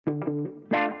Hey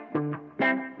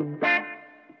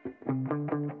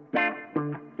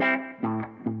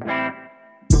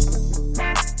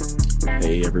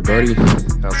everybody,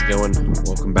 how's it going?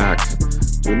 Welcome back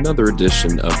to another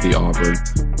edition of the Auburn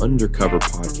Undercover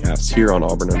Podcast here on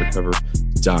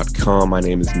auburnundercover.com. My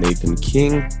name is Nathan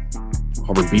King,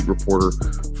 Auburn beat reporter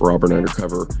for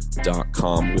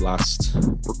auburnundercover.com. We last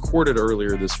recorded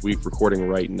earlier this week, recording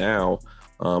right now,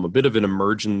 a bit of an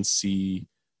emergency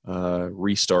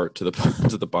restart to the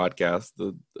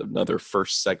podcast, another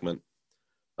first segment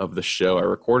of the show. I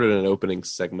recorded an opening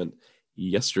segment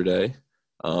yesterday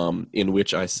in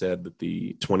which I said that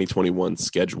the 2021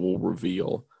 schedule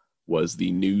reveal was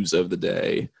the news of the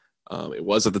day. It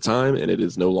was at the time, and it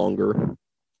is no longer.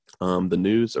 The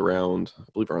news around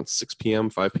 6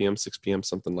 p.m., 5 p.m., 6 p.m.,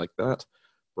 something like that.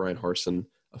 Bryan Harsin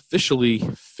officially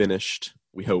finished,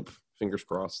 we hope, fingers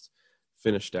crossed,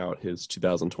 finished out his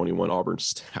 2021 Auburn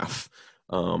staff.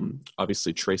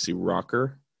 Obviously, Tracy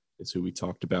Rocker is who we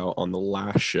talked about on the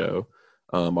last show,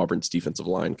 Auburn's defensive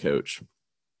line coach,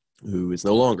 who is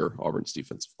no longer Auburn's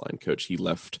defensive line coach. He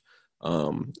left.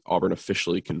 Auburn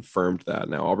officially confirmed that.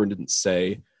 Now, Auburn didn't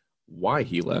say why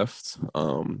he left.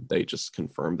 They just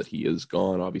confirmed that he is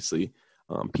gone. Obviously,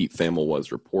 Pete Thamel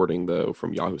was reporting, though,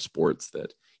 from Yahoo Sports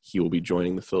that he will be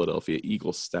joining the Philadelphia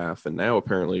Eagles staff. And now,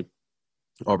 apparently,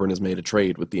 Auburn has made a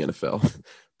trade with the NFL.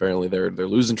 Apparently, they're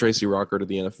losing Tracy Rocker to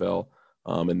the NFL,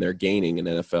 and they're gaining an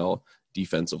NFL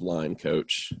defensive line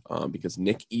coach because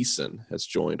Nick Eason has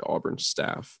joined Auburn's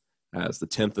staff as the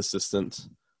 10th assistant,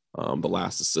 the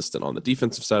last assistant on the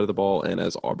defensive side of the ball, and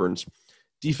as Auburn's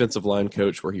defensive line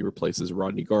coach, where he replaces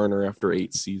Rodney Garner after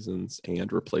 8 seasons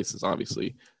and replaces,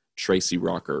 obviously, Tracy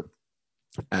Rocker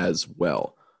as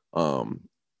well.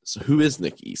 So who is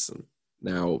Nick Eason?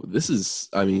 Now, this is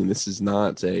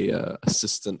not a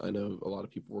assistant. I know a lot of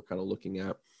people were kind of looking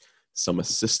at some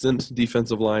assistant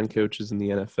defensive line coaches in the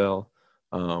NFL.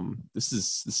 This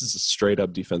is a straight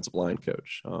up defensive line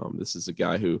coach. This is a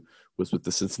guy who was with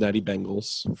the Cincinnati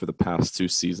Bengals for the past 2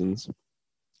 seasons,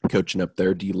 coaching up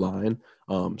their D line.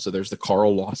 So there's the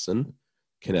Carl Lawson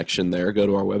connection there. Go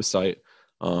to our website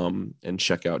and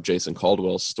check out Jason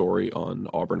Caldwell's story on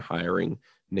Auburn hiring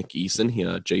Nick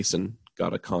Eason. Jason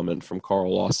got a comment from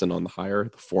Carl Lawson on the hire.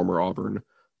 The former Auburn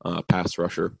pass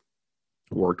rusher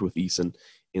worked with Eason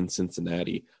in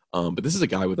Cincinnati. But this is a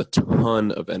guy with a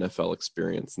ton of NFL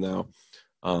experience. Now,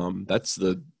 that's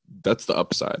the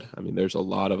upside. I mean, there's a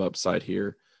lot of upside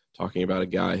here, talking about a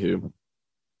guy who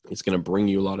is going to bring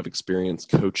you a lot of experience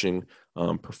coaching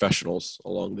professionals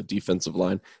along the defensive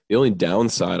line. The only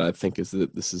downside, I think, is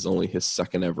that this is only his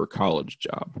second ever college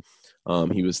job.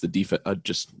 He was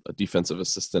just a defensive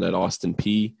assistant at Austin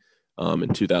Peay in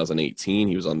 2018.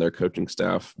 He was on their coaching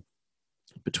staff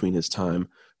between his time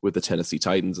with the Tennessee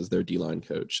Titans as their D-line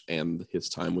coach and his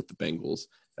time with the Bengals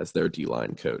as their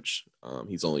D-line coach.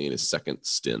 He's only in his second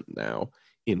stint now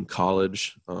in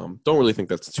college. Don't really think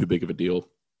that's too big of a deal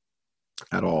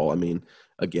at all. I mean,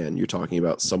 again, you're talking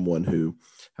about someone who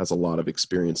has a lot of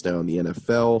experience now in the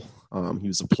NFL. He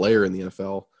was a player in the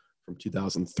NFL from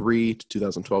 2003 to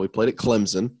 2012. He played at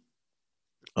Clemson,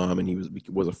 and he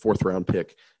was a 4th-round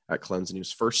pick at Clemson. He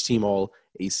was first-team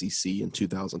All-ACC in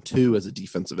 2002 as a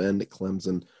defensive end at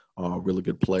Clemson. Really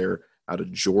good player out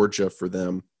of Georgia for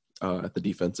them at the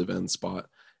defensive end spot.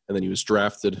 And then he was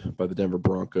drafted by the Denver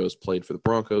Broncos, played for the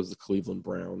Broncos, the Cleveland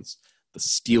Browns, the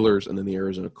Steelers, and then the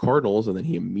Arizona Cardinals. And then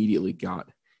he immediately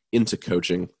got into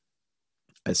coaching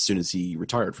as soon as he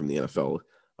retired from the NFL.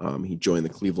 He joined the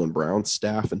Cleveland Browns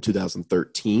staff in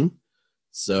 2013.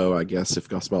 So I guess if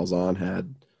Gus Malzahn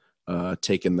had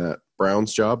taken that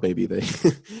Browns job, maybe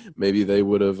they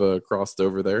would have crossed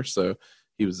over there. So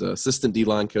he was assistant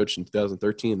D-line coach in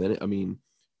 2013. Then,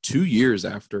 2 years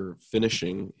after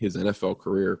finishing his NFL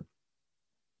career,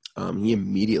 he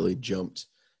immediately jumped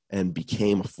and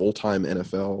became a full-time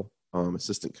NFL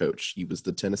assistant coach. He was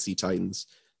the Tennessee Titans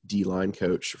D-line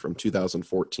coach from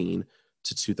 2014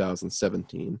 to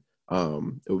 2017.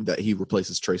 That he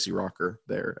replaces Tracy Rocker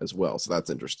there as well. So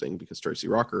that's interesting because Tracy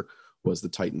Rocker was the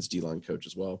Titans D-line coach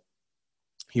as well.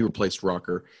 He replaced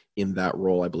Rocker in that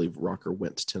role. I believe Rocker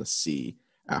went to Tennessee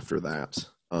after that.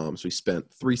 So he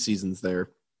spent 4 seasons there,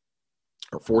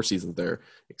 with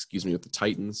the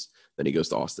Titans. Then he goes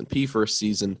to Austin Peay for a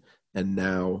season, and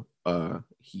now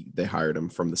they hired him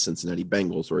from the Cincinnati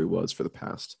Bengals, where he was for the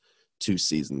past 2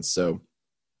 seasons. So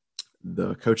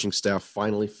the coaching staff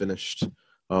finally finished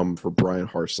for Bryan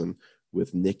Harsin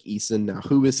with Nick Eason. Now,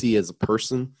 who is he as a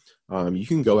person? You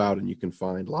can go out and you can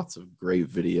find lots of great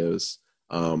videos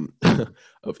of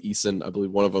Eason. I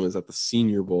believe one of them is at the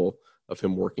Senior Bowl of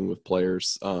him working with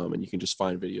players, and you can just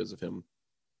find videos of him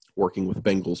working with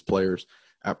Bengals players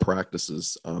at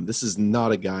practices. This is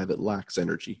not a guy that lacks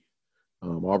energy.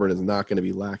 Auburn is not going to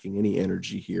be lacking any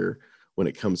energy here when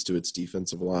it comes to its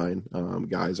defensive line.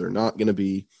 Guys are not going to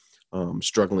be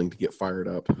struggling to get fired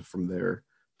up from their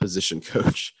position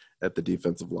coach at the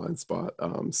defensive line spot.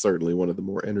 Certainly one of the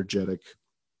more energetic,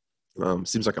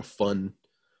 seems like a fun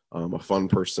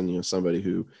person, somebody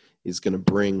who is going to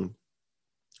bring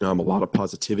a lot of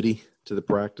positivity to the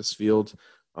practice field,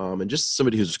 and just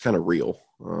somebody who's kind of real.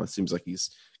 It seems like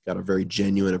he's got a very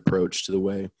genuine approach to the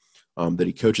way that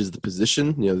he coaches the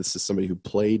position. This is somebody who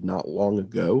played not long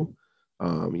ago,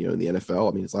 in the NFL.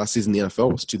 I mean, his last season in the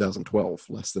NFL was 2012,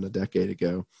 less than a decade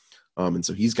ago. And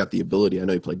so he's got the ability. I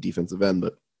know he played defensive end,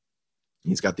 but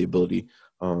he's got the ability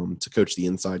to coach the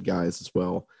inside guys as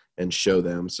well and show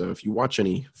them. So if you watch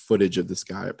any footage of this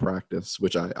guy at practice,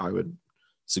 which I would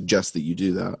suggest that you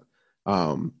do that,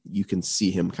 you can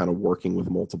see him kind of working with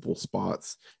multiple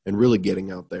spots and really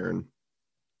getting out there and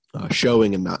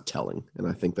showing and not telling. And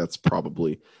I think that's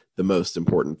probably the most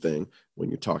important thing when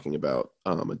you're talking about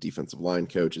a defensive line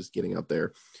coach, is getting out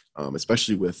there,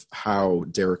 especially with how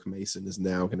Derek Mason is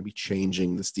now going to be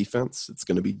changing this defense. It's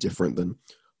going to be different than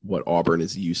what Auburn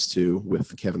is used to.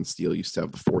 With Kevin Steele used to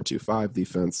have the 4-2-5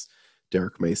 defense.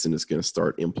 Derek Mason is going to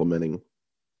start implementing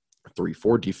a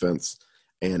 3-4 defense.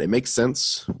 And it makes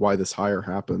sense why this hire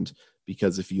happened,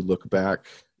 because if you look back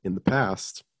in the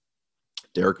past,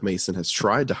 Derek Mason has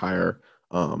tried to hire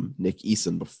Nick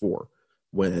Eason before.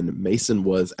 When Mason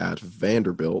was at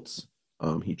Vanderbilt,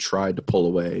 he tried to pull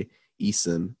away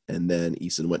Eason, and then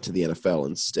Eason went to the NFL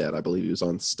instead. I believe he was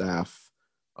on staff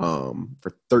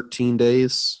for 13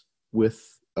 days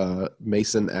with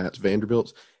Mason at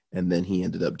Vanderbilt, and then he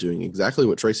ended up doing exactly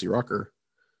what Tracy Rocker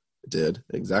did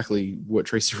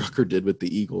with the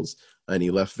Eagles, and he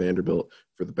left Vanderbilt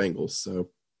for the Bengals.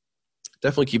 So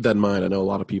definitely keep that in mind. I know a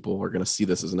lot of people are going to see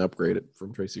this as an upgrade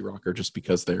from Tracy Rocker just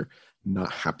because they're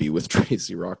not happy with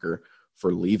Tracy Rocker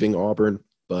for leaving Auburn.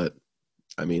 But,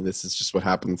 I mean, this is just what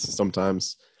happens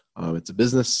sometimes. It's a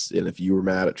business, and if you were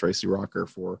mad at Tracy Rocker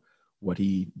for what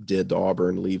he did to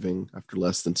Auburn leaving after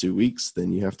less than 2 weeks,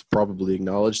 then you have to probably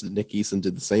acknowledge that Nick Eason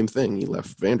did the same thing. He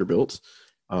left Vanderbilt.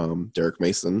 Derek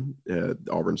Mason,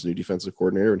 Auburn's new defensive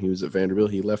coordinator, and he was at Vanderbilt.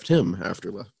 He left him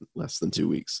after less than 2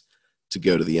 weeks to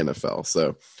go to the NFL.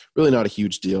 So really not a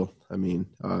huge deal. I mean,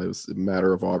 it was a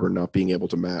matter of Auburn not being able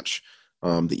to match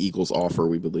the Eagles' offer,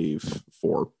 we believe,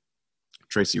 for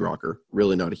Tracy Rocker.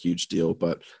 Really not a huge deal,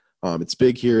 but it's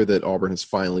big here that Auburn has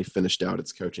finally finished out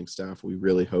its coaching staff. We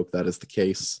really hope that is the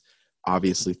case.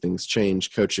 Obviously, things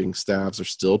change. Coaching staffs are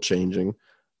still changing.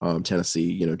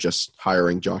 Tennessee, just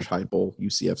hiring Josh Heupel,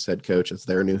 UCF's head coach, as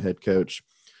their new head coach.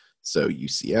 So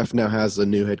UCF now has a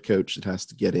new head coach that has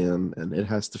to get in, and it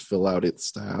has to fill out its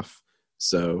staff.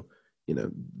 So,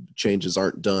 changes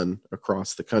aren't done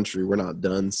across the country. We're not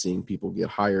done seeing people get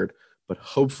hired, but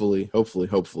hopefully,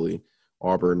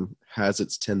 Auburn has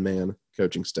its 10-man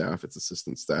coaching staff, its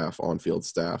assistant staff, on-field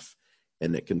staff,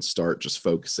 and it can start just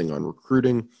focusing on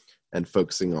recruiting and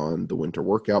focusing on the winter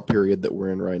workout period that we're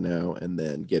in right now, and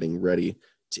then getting ready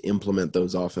to implement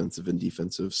those offensive and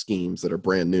defensive schemes that are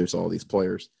brand new to all these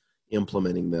players,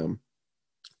 implementing them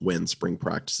when spring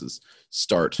practices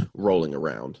start rolling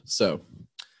around. So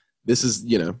this is,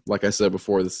 like I said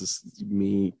before, this is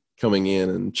me coming in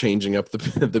and changing up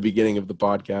the beginning of the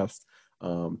podcast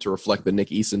to reflect the Nick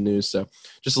Eason news. So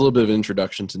just a little bit of an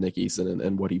introduction to Nick Eason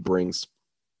and what he brings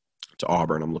to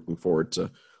Auburn. I'm looking forward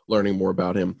to learning more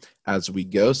about him as we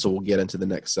go. So we'll get into the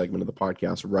next segment of the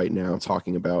podcast right now,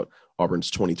 talking about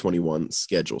Auburn's 2021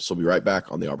 schedule. So we'll be right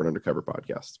back on the Auburn Undercover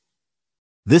podcast.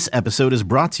 This episode is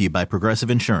brought to you by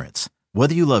Progressive Insurance.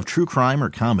 Whether you love true crime or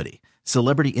comedy,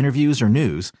 celebrity interviews or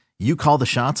news, you call the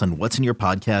shots on what's in your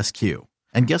podcast queue.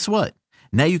 And guess what?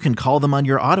 Now you can call them on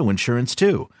your auto insurance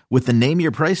too, with the Name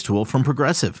Your Price tool from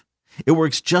Progressive. It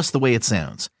works just the way it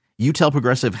sounds. You tell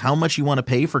Progressive how much you want to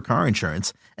pay for car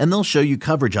insurance, and they'll show you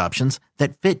coverage options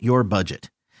that fit your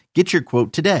budget. Get your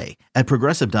quote today at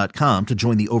Progressive.com to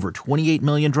join the over 28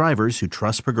 million drivers who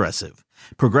trust Progressive.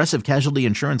 Progressive Casualty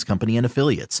Insurance Company and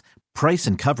Affiliates. Price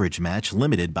and coverage match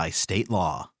limited by state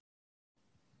law.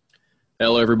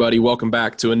 Hello, everybody. Welcome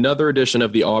back to another edition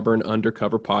of the Auburn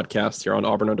Undercover podcast here on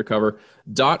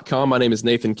auburnundercover.com. My name is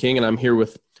Nathan King, and I'm here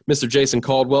with Mr. Jason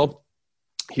Caldwell,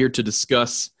 here to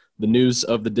discuss the news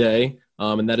of the day,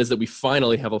 and that is that we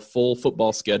finally have a full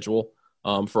football schedule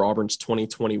for Auburn's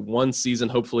 2021 season.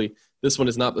 Hopefully this one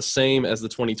is not the same as the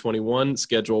 2021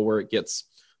 schedule where it gets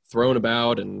thrown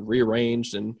about and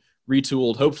rearranged and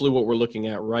retooled. Hopefully what we're looking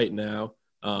at right now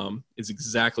is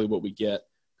exactly what we get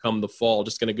come the fall.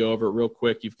 Just going to go over it real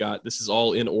quick. This is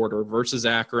all in order: versus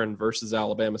Akron, versus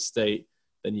Alabama State.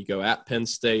 Then you go at Penn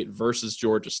State versus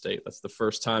Georgia State. That's the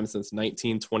first time since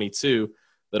 1922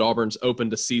 that Auburn's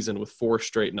opened a season with 4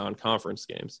 straight non-conference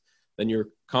games. Then your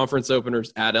conference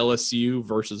openers at LSU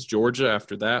versus Georgia.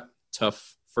 After that,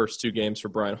 tough first 2 games for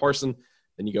Brian Harsin.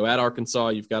 Then you go at Arkansas.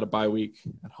 You've got a bye week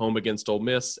at home against Ole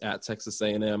Miss, at Texas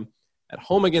A&M, at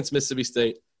home against Mississippi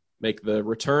State. Make the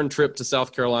return trip to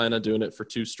South Carolina, doing it for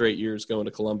 2 straight years, going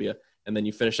to Columbia. And then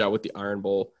you finish out with the Iron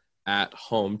Bowl at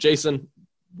home. Jason,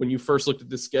 when you first looked at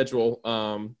this schedule,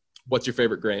 what's your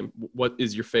favorite game? What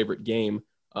is your favorite game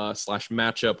 /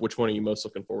 matchup? Which one are you most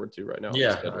looking forward to right now?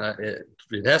 Yeah,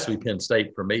 it has to be Penn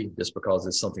State for me, just because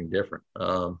it's something different.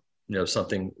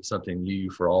 Something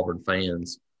new for Auburn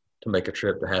fans to make a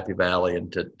trip to Happy Valley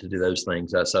and to do those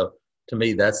things. So to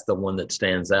me, that's the one that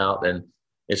stands out. And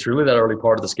it's really that early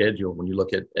part of the schedule when you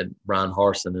look at Brian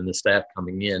Harsin and the staff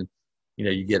coming in.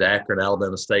 You get Akron,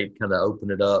 Alabama State, kind of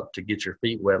open it up to get your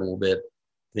feet wet a little bit.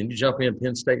 Then you jump in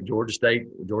Penn State, Georgia State,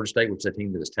 which is a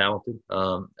team that is talented,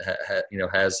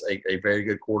 has a very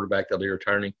good quarterback that'll be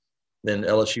returning. Then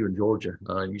LSU and Georgia.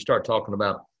 You start talking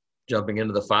about jumping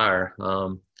into the fire.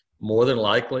 More than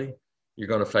likely, you're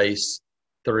going to face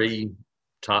 3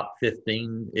 top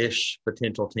 15-ish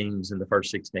potential teams in the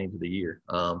first 6 games of the year.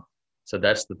 So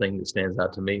that's the thing that stands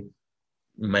out to me.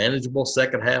 Manageable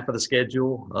second half of the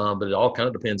schedule, but it all kind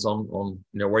of depends on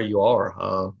where you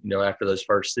are, after those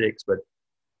first 6. But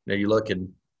you look at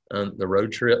the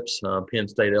road trips: Penn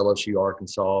State, LSU,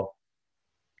 Arkansas,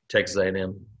 Texas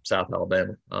A&M, South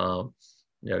Alabama.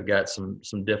 Got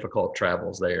some difficult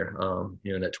travels there,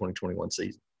 in that 2021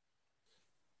 season.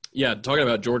 Yeah, talking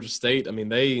about Georgia State, I mean,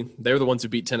 they're the ones who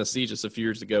beat Tennessee just a few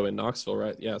years ago in Knoxville,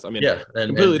 right? Yes, I mean,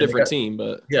 completely different team,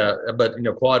 but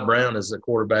Quad Brown is a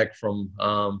quarterback from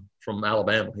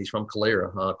Alabama. He's from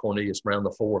Calera. Cornelius Brown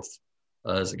the fourth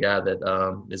is a guy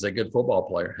that is a good football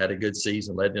player. Had a good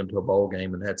season, led them to a bowl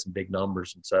game, and had some big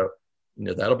numbers. And so,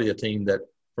 that'll be a team that,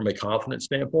 from a confidence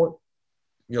standpoint,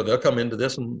 they'll come into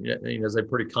this one as a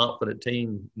pretty confident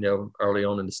team, early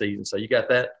on in the season. So you got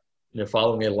that.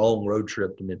 Following a long road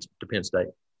trip to Penn State.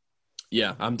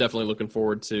 Yeah, I'm definitely looking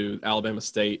forward to Alabama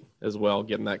State as well,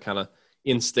 getting that kind of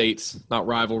in-state, not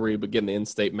rivalry, but getting the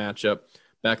in-state matchup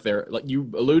back there. Like you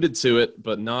alluded to it,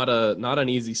 but not an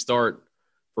easy start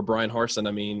for Brian Harsin.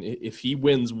 I mean, if he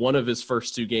wins one of his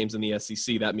first 2 games in the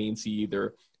SEC, that means he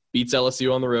either beats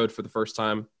LSU on the road for the first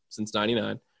time since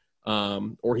 '99,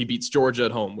 or he beats Georgia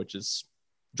at home, which is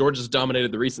Georgia's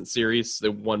dominated the recent series. They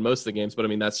won most of the games, but I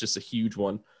mean, that's just a huge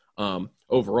one.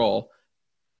 Overall,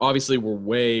 obviously we're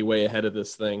way, way ahead of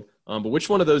this thing. But which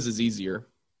one of those is easier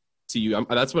to you?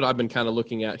 That's what I've been kind of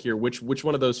looking at here. Which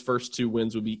one of those first 2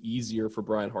 wins would be easier for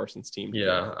Brian Harsin's team?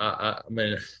 Yeah, I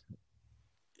mean,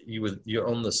 you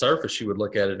on the surface, you would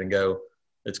look at it and go,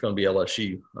 it's going to be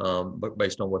LSU, but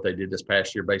based on what they did this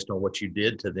past year, based on what you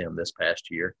did to them this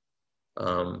past year.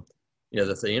 The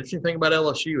interesting thing about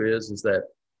LSU is that,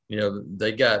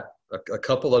 they got a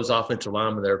couple of those offensive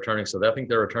linemen they're returning. So I think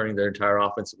they're returning their entire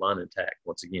offensive line intact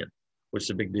once again, which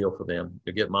is a big deal for them.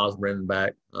 You get Miles Brennan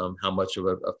back. How much of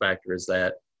a factor is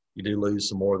that? You do lose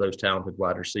some more of those talented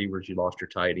wide receivers. You lost your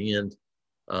tight end.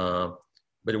 But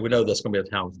we know that's going to be a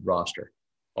talented roster.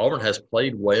 Auburn has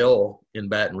played well in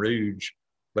Baton Rouge,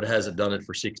 but hasn't done it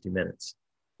for 60 minutes.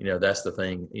 That's the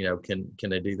thing. Can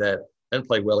they do that? And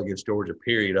play well against Georgia,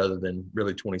 period, other than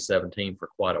really 2017 for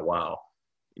quite a while.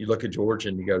 You look at Georgia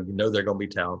and you go, they're going to be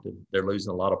talented. They're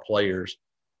losing a lot of players,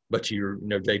 but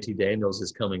JT Daniels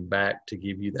is coming back to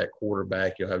give you that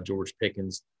quarterback. You'll have George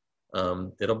Pickens.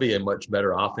 It'll be a much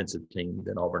better offensive team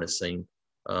than Auburn has seen.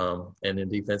 And then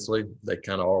defensively, they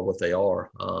kind of are what they are,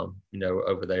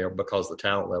 over there because of the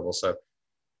talent level. So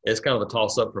it's kind of a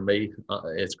toss-up for me.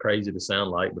 It's crazy to sound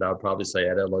like, but I would probably say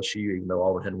at LSU, even though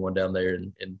Auburn hadn't won down there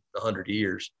in 100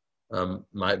 years,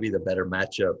 might be the better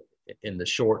matchup in the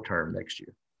short term next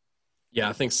year. Yeah,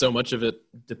 I think so much of it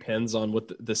depends on what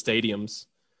the stadiums.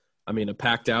 I mean, a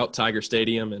packed out Tiger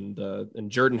Stadium and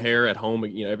Jordan-Hare at home.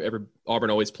 Auburn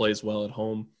always plays well at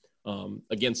home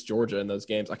against Georgia in those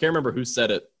games. I can't remember who said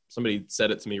it. Somebody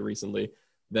said it to me recently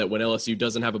that when LSU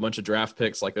doesn't have a bunch of draft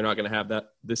picks, like they're not going to have that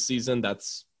this season,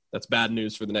 that's bad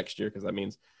news for the next year because that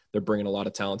means they're bringing a lot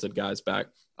of talented guys back.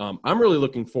 I'm really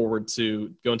looking forward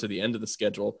to going to the end of the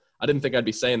schedule. I didn't think I'd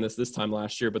be saying this time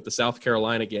last year, but the South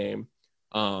Carolina game.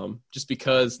 Just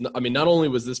because, I mean, not only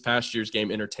was this past year's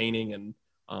game entertaining and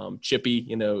chippy,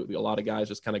 a lot of guys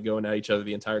just kind of going at each other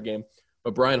the entire game,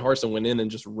 but Brian Harsin went in and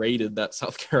just raided that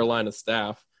South Carolina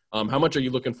staff. How much are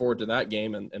you looking forward to that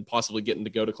game and possibly getting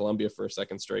to go to Columbia for a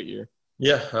second straight year?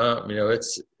 Yeah,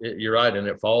 you're right, and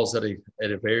it falls at a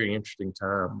very interesting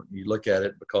time. You look at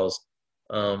it because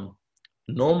um,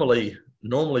 normally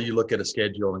you look at a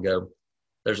schedule and go,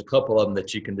 there's a couple of them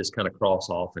that you can just kind of cross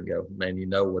off and go, man, you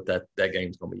know what that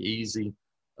game's going to be easy.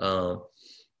 Uh,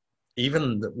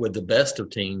 Even with the best of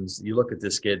teams, you look at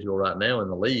this schedule right now in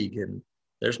the league, and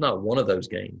there's not one of those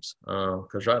games.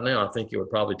 Because right now, I think it would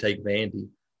probably take Vandy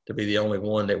to be the only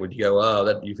one that would go, oh,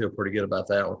 that you feel pretty good about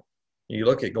that one. You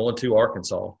look at going to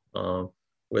Arkansas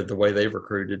with the way they've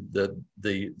recruited,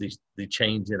 the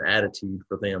change in attitude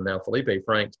for them. Now, Felipe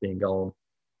Franks being gone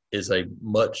is a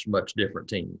much different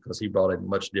team because he brought a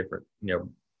much different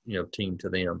team to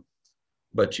them.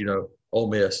 But Ole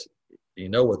Miss,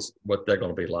 what they're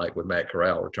going to be like with Matt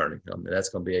Corral returning. I mean, that's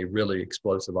going to be a really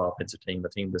explosive offensive team, a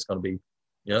team that's going to be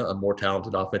a more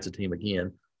talented offensive team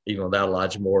again, even without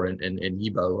Elijah Moore and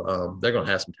Yibo. They're going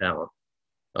to have some talent.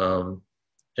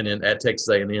 And then at Texas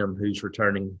A&M, who's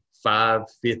returning 5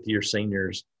 fifth-year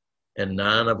seniors and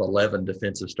 9 of 11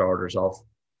 defensive starters off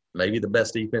maybe the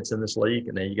best defense in this league.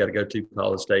 And then you got to go to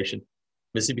College Station.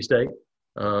 Mississippi State,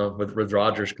 with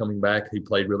Rogers coming back, who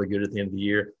played really good at the end of the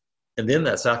year. And then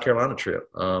that South Carolina trip.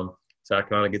 South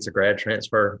Carolina gets a grad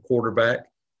transfer quarterback,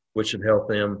 which should help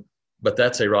them. But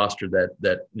that's a roster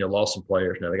that lost some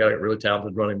players. Now they got a really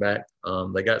talented running back.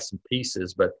 They got some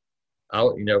pieces, but I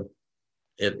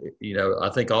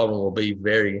think Auburn will be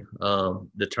very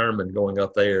determined going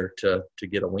up there to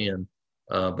get a win.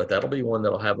 But that'll be one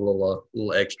that'll have a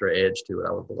little extra edge to it,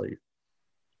 I would believe.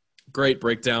 Great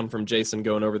breakdown from Jason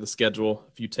going over the schedule,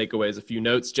 a few takeaways, a few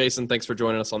notes. Jason, thanks for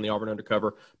joining us on the Auburn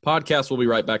Undercover podcast. We'll be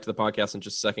right back to the podcast in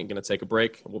just a second. Going to take a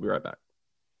break. We'll be right back.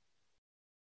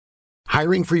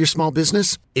 Hiring for your small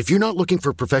business? If you're not looking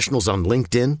for professionals on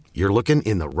LinkedIn, you're looking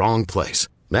in the wrong place.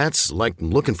 That's like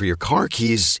looking for your car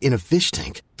keys in a fish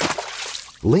tank.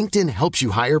 LinkedIn helps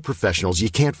you hire professionals you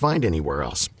can't find anywhere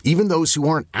else, even those who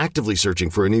aren't actively searching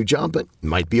for a new job but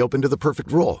might be open to the perfect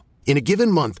role. In a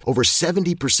given month, over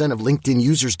 70% of LinkedIn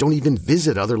users don't even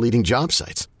visit other leading job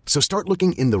sites. So start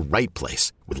looking in the right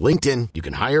place. With LinkedIn, you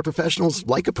can hire professionals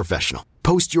like a professional.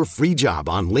 Post your free job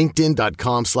on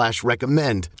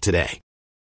linkedin.com/recommend today.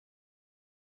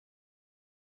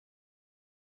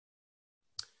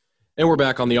 And we're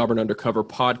back on the Auburn Undercover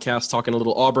podcast, talking a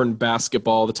little Auburn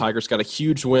basketball. The Tigers got a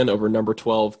huge win over number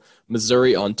 12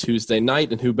 Missouri on Tuesday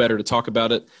night, and who better to talk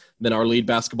about it than our lead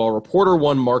basketball reporter,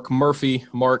 one Mark Murphy.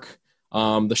 Mark,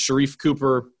 the Sharif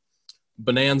Cooper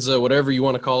bonanza, whatever you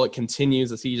want to call it,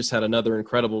 continues as he just had another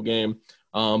incredible game.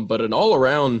 But an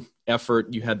all-around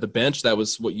effort. You had the bench. That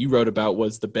was what you wrote about,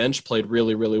 was the bench played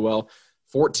really, really well.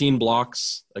 14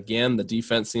 blocks. Again, the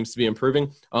defense seems to be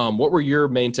improving. What were your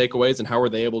main takeaways, and how were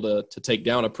they able to take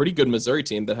down a pretty good Missouri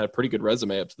team that had a pretty good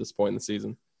resume up to this point in the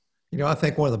season? I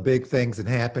think one of the big things that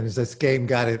happened is this game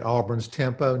got at Auburn's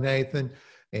tempo, Nathan.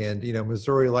 And,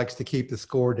 Missouri likes to keep the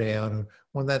score down. And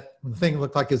when the thing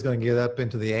looked like it was going to get up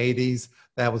into the 80s,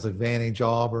 that was advantage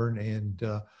Auburn. And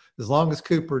as long as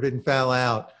Cooper didn't foul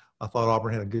out, I thought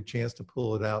Auburn had a good chance to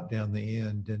pull it out down the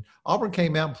end. And Auburn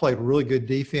came out and played really good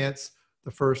defense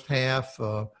the first half.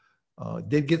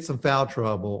 Did get some foul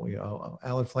trouble.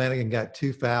 Alan Flanagan got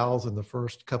 2 fouls in the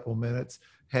first couple minutes,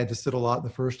 had to sit a lot in the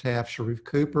first half. Sharif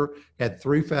Cooper had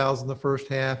 3 fouls in the first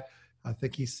half. I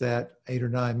think he sat 8 or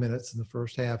 9 minutes in the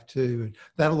first half too. And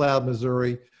that allowed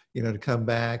Missouri, to come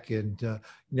back. And,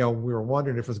 we were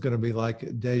wondering if it was going to be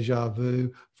like deja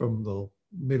vu from the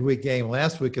midweek game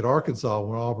last week at Arkansas,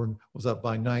 where Auburn was up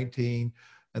by 19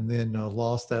 and then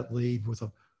lost that lead with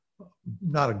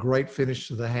not a great finish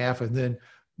to the half. And then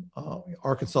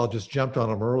Arkansas just jumped on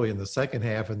them early in the second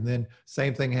half. And then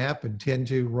same thing happened,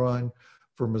 10-2 run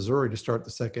for Missouri to start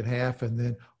the second half. And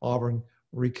then Auburn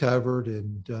recovered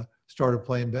and started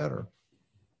playing better.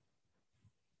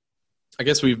 I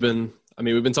guess we've been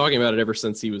talking about it ever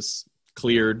since he was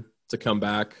cleared to come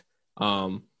back.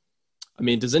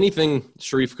 Does anything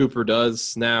Sharif Cooper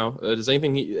does now, does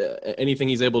anything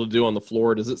he's able to do on the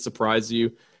floor, does it surprise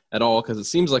you at all? Because it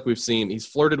seems like he's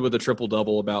flirted with a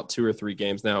triple-double about 2 or 3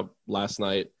 games now, last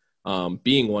night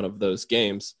being one of those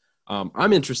games.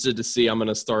 I'm interested to see. I'm going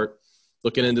to start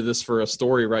looking into this for a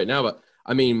story right now, but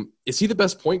is he the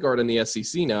best point guard in the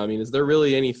SEC now? Is there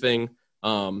really anything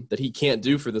that he can't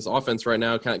do for this offense right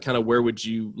now? Kind of where would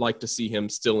you like to see him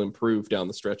still improve down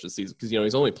the stretch of the season? Because,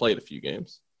 he's only played a few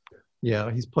games.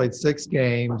 Yeah, he's played 6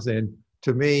 games, and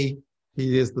to me,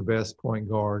 he is the best point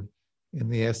guard in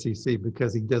the SEC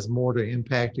because he does more to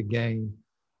impact a game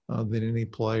than any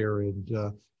player.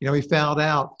 And, he fouled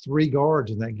out 3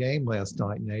 guards in that game last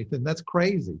night, Nathan. That's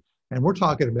crazy. And we're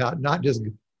talking about not just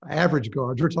average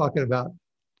guards. We're talking about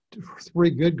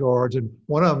three good guards, and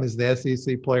one of them is the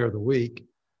SEC Player of the Week.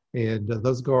 And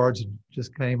those guards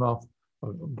just came off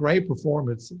a great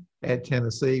performance at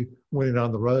Tennessee, winning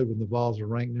on the road when the Vols are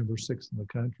ranked number 6 in the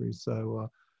country. So,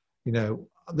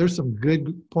 there's some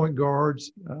good point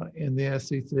guards in the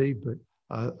SEC,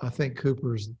 but I think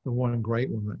Cooper's the one great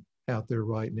one out there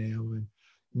right now.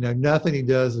 And, nothing he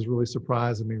does is really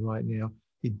surprising me right now.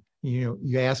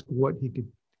 You ask what he could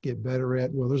get better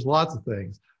at. Well, there's lots of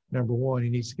things. Number one, he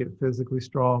needs to get physically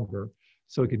stronger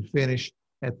so he can finish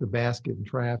at the basket in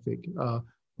traffic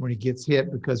when he gets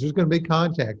hit, because there's going to be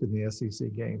contact in the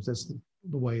SEC games. That's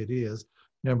the way it is.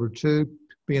 Number two,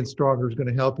 being stronger is going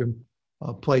to help him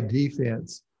play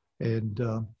defense and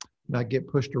not get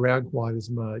pushed around quite as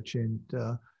much. And,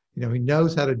 he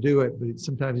knows how to do it, but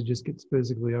sometimes he just gets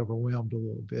physically overwhelmed a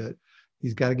little bit.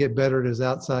 He's got to get better at his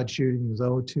outside shooting. He was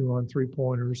 0-2 on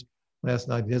three-pointers last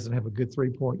night. He doesn't have a good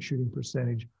three-point shooting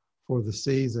percentage for the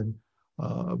season.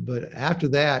 But after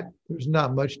that, there's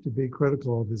not much to be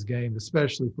critical of his game,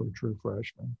 especially for a true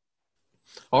freshman.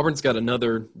 Auburn's got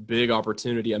another big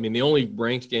opportunity. I mean, the only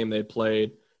ranked game they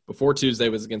played before Tuesday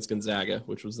was against Gonzaga,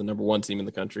 which was the number 1 team in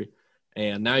the country.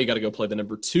 And now you got to go play the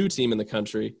number 2 team in the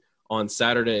country on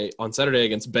Saturday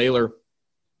against Baylor.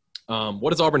 What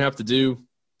does Auburn have to do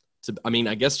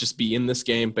I guess just be in this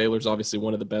game? Baylor's obviously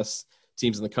one of the best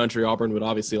teams in the country. Auburn would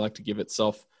obviously like to give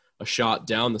itself a shot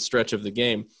down the stretch of the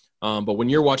game. But when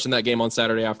you're watching that game on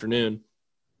Saturday afternoon,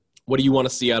 what do you want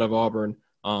to see out of Auburn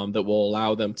that will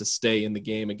allow them to stay in the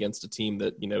game against a team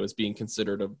that, is being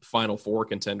considered a Final Four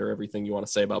contender? Everything you want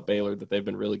to say about Baylor, that they've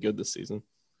been really good this season.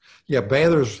 Yeah,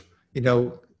 Baylor's,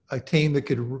 a team that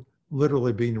could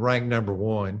literally be ranked number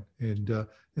 1. And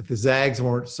if the Zags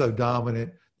weren't so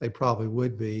dominant, they probably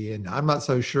would be. And I'm not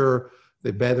so sure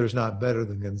that Baylor's not better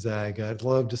than Gonzaga. I'd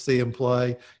love to see him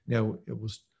play.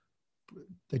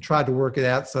 They tried to work it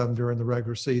out some during the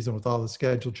regular season with all the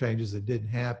schedule changes. It didn't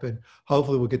happen.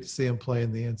 Hopefully we'll get to see him play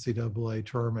in the NCAA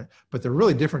tournament. But they're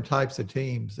really different types of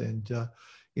teams. And,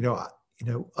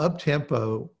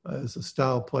 up-tempo is a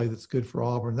style of play that's good for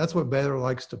Auburn. That's what Baylor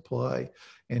likes to play.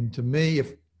 And to me,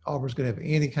 if Auburn's going to have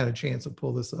any kind of chance to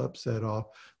pull this upset off,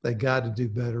 they got to do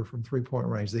better from three-point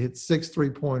range. They hit 6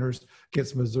 3-pointers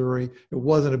against Missouri. It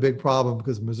wasn't a big problem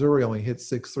because Missouri only hit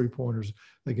 6 3-pointers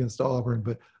against Auburn,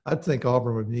 but I think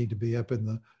Auburn would need to be up in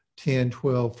the 10,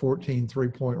 12, 14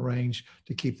 3-point range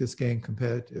to keep this game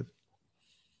competitive.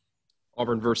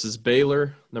 Auburn versus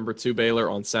Baylor, number 2 Baylor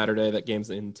on Saturday. That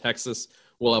game's in Texas.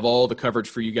 We'll have all the coverage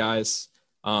for you guys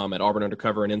at Auburn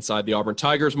Undercover and Inside the Auburn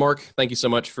Tigers. Mark, thank you so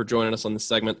much for joining us on this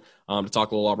segment to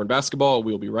talk a little Auburn basketball.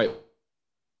 We'll be right back.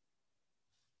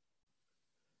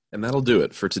 And that'll do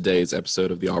it for today's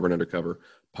episode of the Auburn Undercover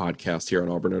podcast here on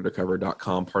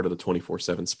auburnundercover.com, part of the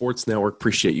 24/7 Sports Network.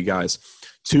 Appreciate you guys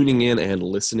tuning in and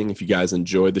listening. If you guys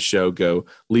enjoyed the show, go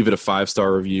leave it a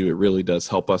 5-star review. It really does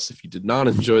help us. If you did not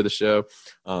enjoy the show,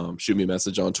 shoot me a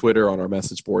message on Twitter, on our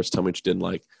message boards. Tell me what you didn't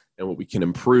like and what we can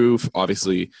improve.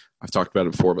 Obviously, I've talked about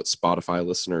it before, but Spotify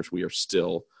listeners, we are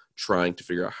still trying to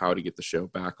figure out how to get the show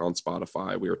back on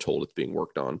Spotify. We are told it's being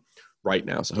worked on right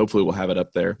now, so hopefully we'll have it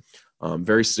up there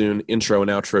very soon. Intro and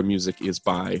outro music is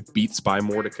by Beats by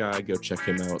Mordecai. Go check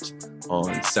him out on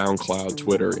SoundCloud,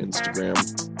 Twitter, Instagram.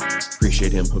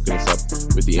 Appreciate him hooking us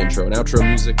up with the intro and outro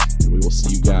music, and we will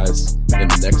see you guys in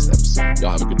the next episode.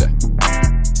 Y'all have a good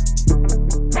day.